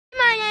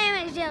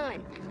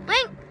doing.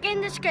 Link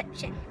in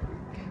description.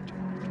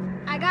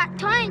 I got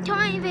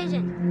 20/20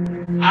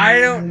 vision. I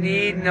don't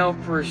need no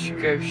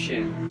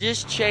prescription.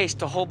 Just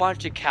chased a whole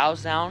bunch of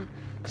cows down.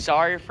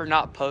 Sorry for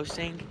not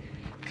posting,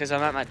 because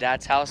I'm at my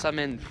dad's house. I'm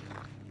in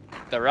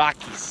the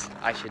Rockies,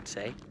 I should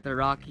say. The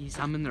Rockies.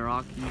 I'm in the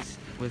Rockies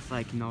with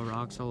like no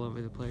rocks all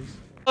over the place.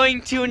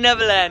 Going to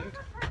Neverland.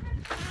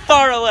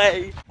 Far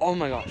away. Oh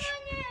my gosh.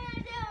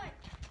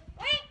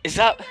 Is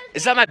that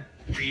my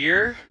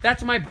beer?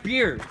 That's my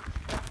beer.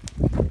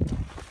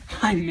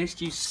 I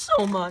missed you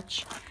so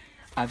much.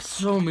 I have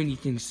so many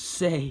things to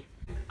say.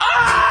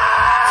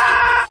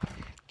 Ah!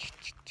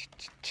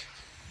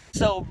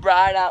 So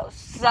bright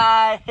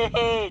outside.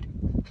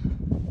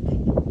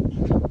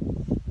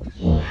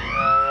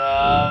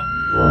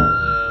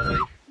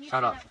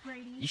 Shut up.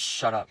 You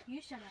shut up.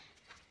 You shut up.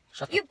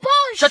 Shut the, You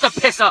both shut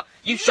the piss up.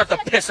 You shut the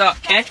piss up.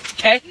 Okay?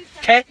 Okay?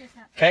 Okay?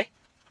 Okay?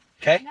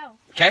 Okay? No.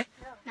 Okay?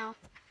 No.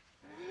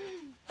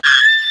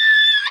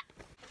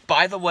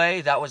 By the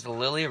way, that was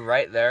Lily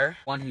right there.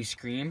 One who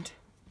screamed.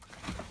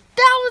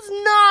 That was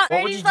not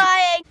What would you do?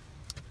 lying.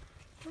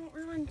 Don't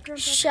ruin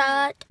Grandpa's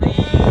Shut.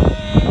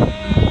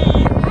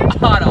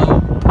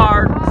 Auto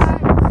Parts.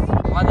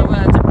 By the way,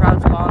 that's a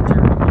proud sponsor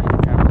of my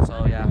YouTube channel,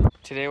 so yeah.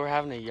 Today we're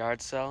having a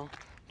yard sale.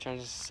 I'm trying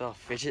to sell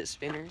fidget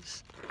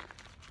spinners.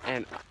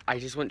 And I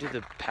just went to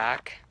the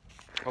pack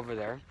over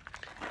there.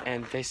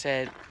 And they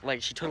said,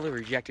 like, she totally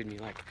rejected me.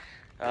 Like,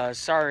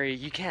 sorry,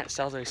 you can't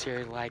sell those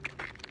here. Like,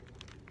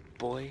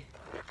 boy,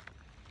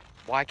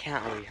 why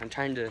can't we? I'm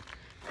trying to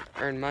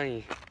earn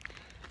money.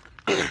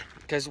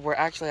 Because we're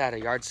actually at a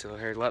yard sale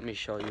here. Let me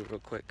show you real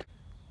quick.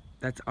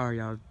 That's our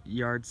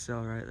yard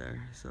sale right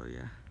there. So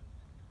yeah.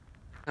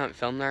 I haven't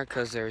filmed there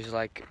because there's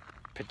like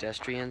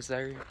pedestrians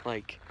there,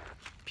 like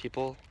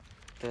people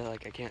that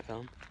like I can't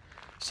film.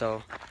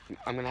 So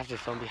I'm gonna have to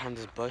film behind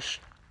this bush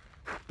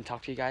and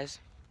talk to you guys.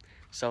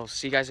 So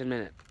see you guys in a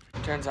minute.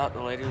 Turns out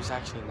the lady was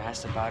actually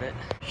nice about it.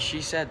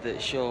 She said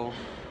that she'll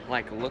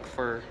like look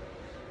for,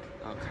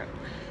 oh crap,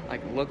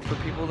 like look for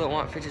people that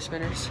want fidget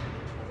spinners.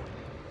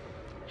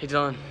 Hey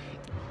Dylan,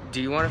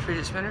 do you want a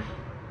fidget spinner?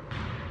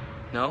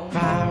 No? What?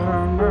 I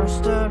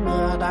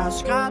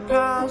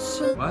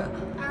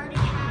already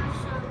have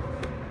some.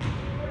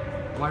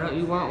 Why don't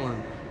you want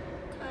one?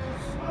 Because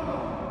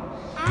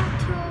I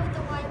have 2 of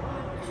the white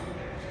ones.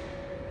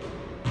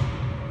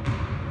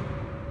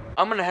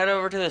 I'm gonna head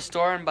over to the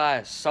store and buy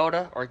a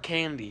soda or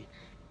candy.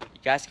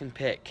 You guys can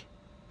pick,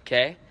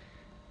 okay?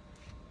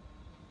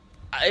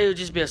 It would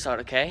just be a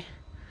soda, okay?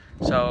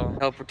 So,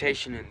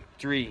 teleportation in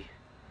 3,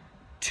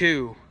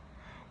 2,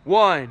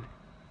 1.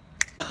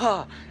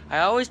 I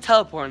always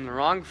teleport in the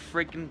wrong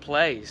freaking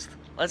place.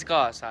 Let's go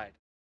outside.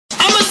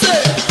 I'ma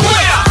say,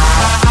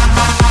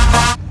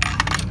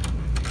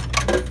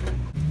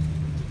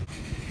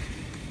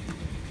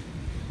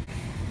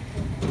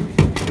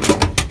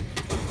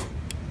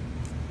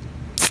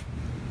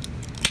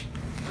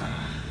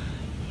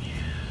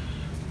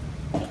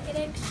 Did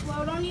it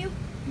explode on you?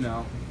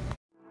 no.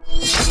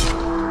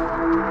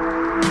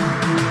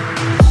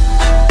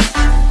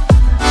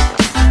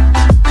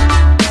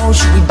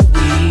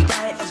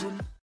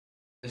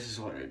 This is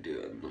what I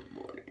do in the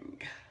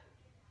morning.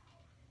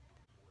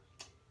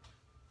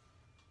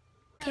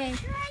 Okay.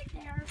 Right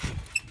there.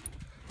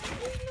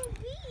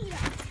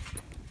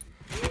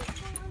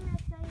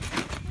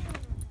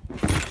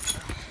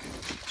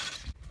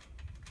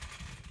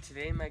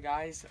 Today, my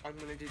guys, I'm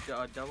gonna do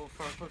the double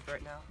front flip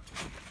right now.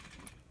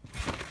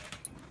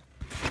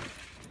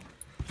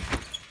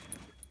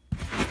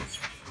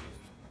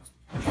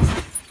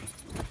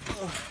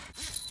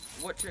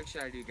 What trick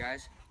should I do,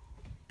 guys?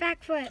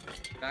 Back foot.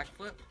 Back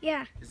flip?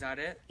 Yeah. Is that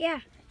it? Yeah.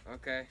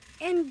 Okay.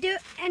 And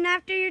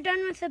after you're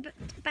done with the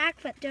back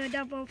foot, do a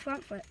double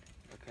front foot.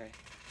 Okay.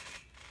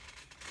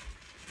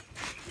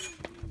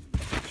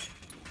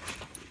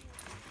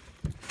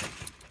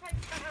 No.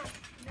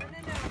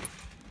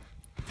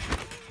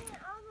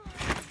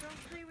 Don't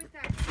play with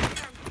that.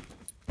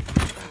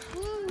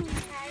 Ooh.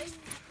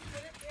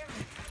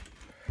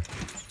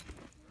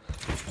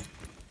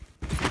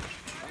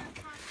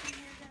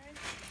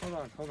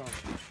 Hold on.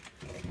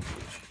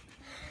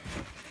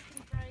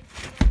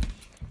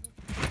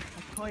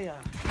 Oh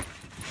yeah.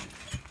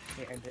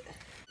 Okay, end it.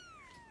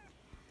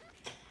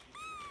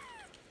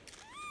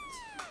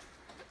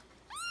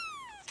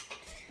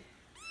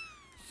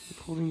 I'm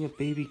holding a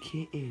baby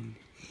kitten.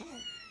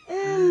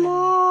 And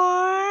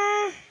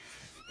more.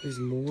 There's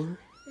more?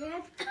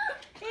 Back.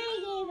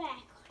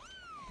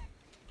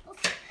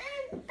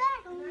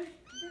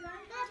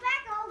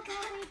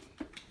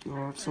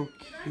 Oh, it's so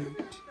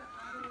cute.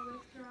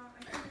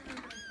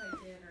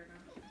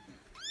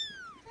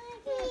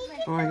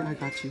 Oh, I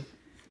got you.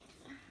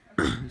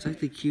 It's like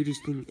the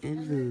cutest thing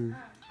ever.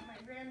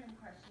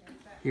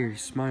 Here,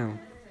 smile.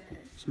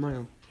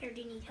 Smile. Here,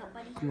 do you need help,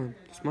 buddy? Come on,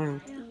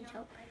 smile. Do you need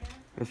help?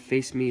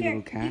 Face me, Here,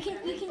 little cat. You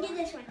can do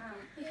this one.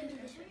 You can do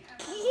this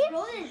one.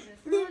 Roll it.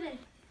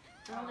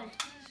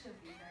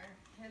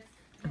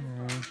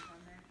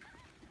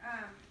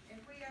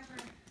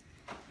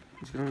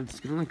 It's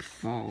gonna like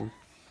fall.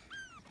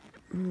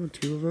 Oh,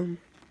 two of them.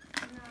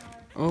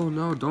 Oh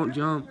no, don't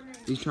jump.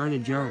 He's trying to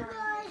jump.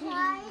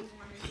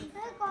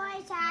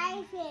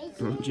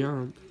 Don't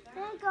jump.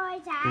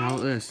 How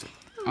about this?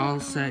 I'll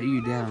set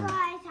you down.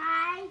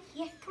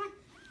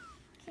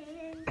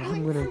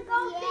 I'm gonna,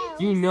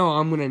 you know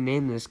I'm gonna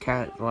name this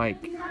cat, like,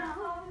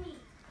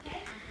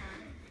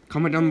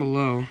 comment down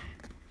below.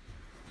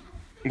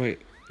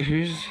 Wait,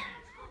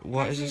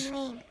 what is his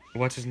name?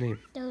 What's his name?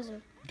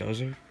 Dozer.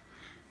 Dozer?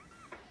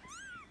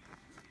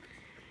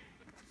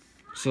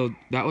 So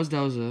that was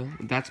Doza.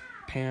 That's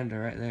Panda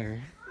right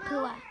there.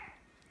 Pua.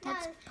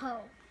 That's Po.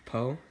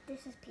 Po?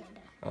 This is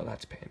Panda. Oh,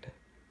 that's Panda.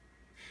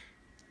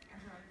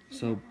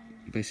 So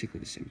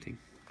basically the same thing.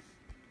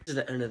 This is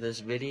the end of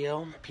this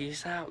video.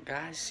 Peace out,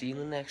 guys. See you in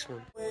the next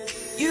one.